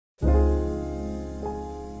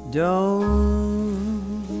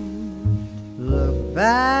Don't look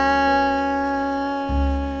back.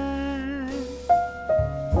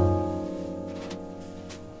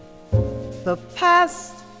 The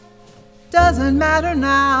past doesn't matter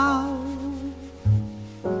now.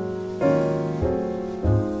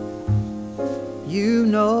 You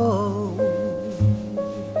know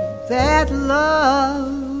that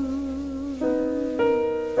love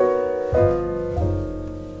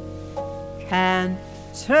can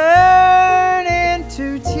turn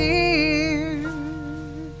into tears.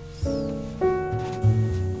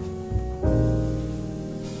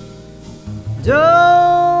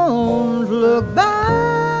 Don't look back.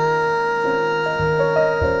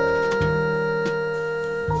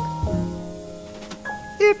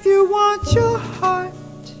 If you want your heart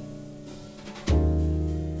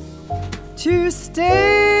to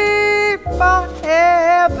stay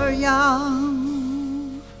forever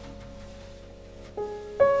young,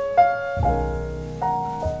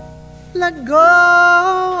 let go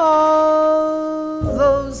of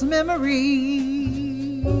those memories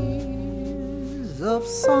of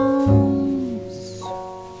songs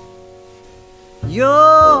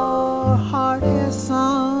your heart has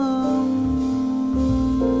sung.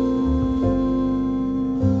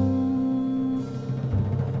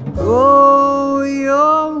 Go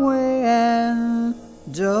your way and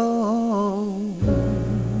don't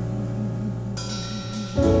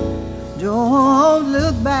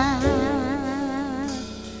look back.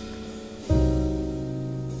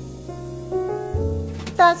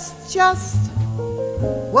 That's just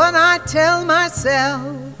what I tell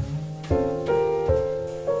myself.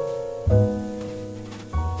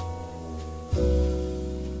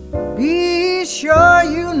 Be sure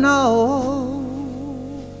you know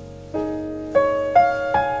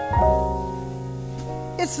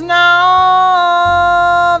it's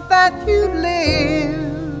now that you live.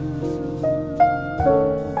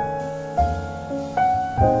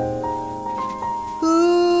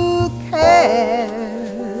 Who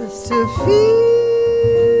cares to feel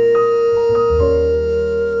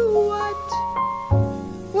what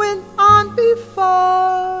went on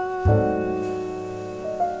before?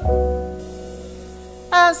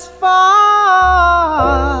 As far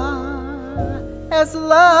as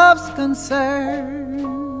love's concerned,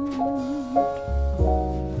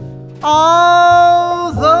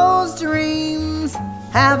 all those dreams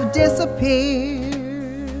have disappeared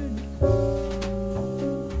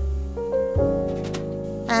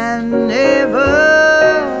and never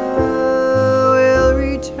will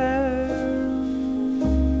return.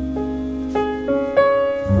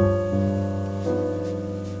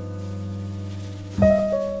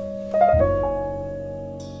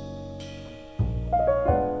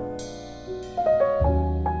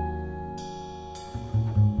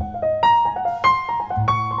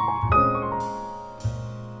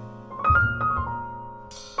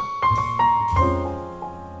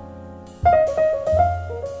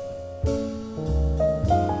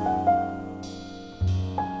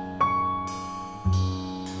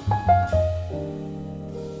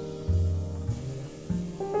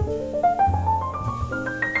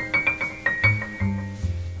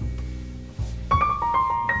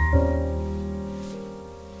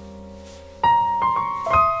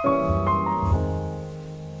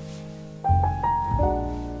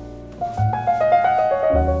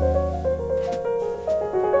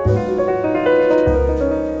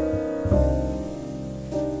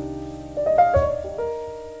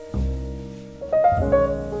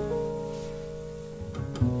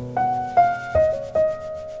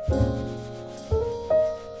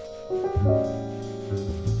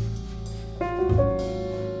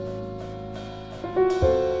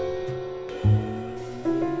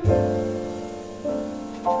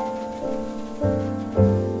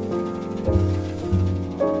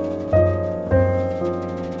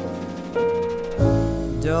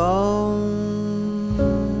 Don't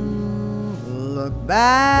look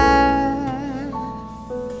back.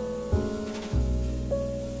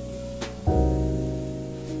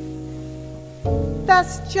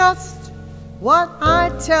 That's just what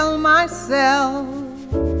I tell myself.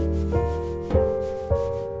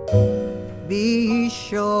 Be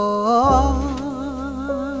sure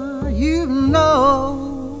you know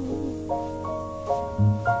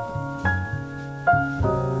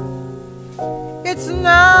it's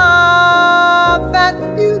now that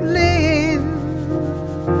you live.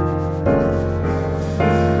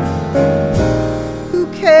 Who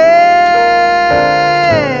cares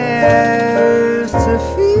to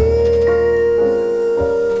feel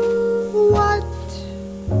what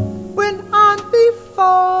went on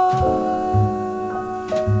before?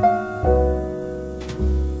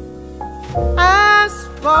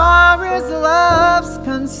 far as love's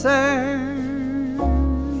concerned.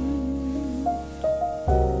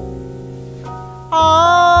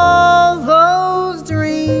 All those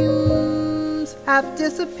dreams have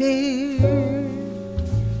disappeared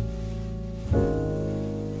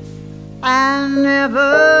and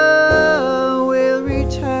never will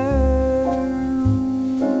return.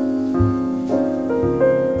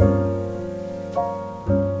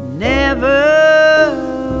 Never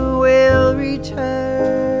will return.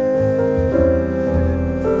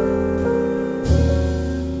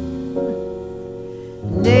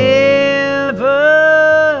 Never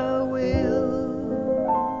will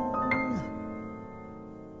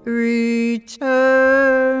return.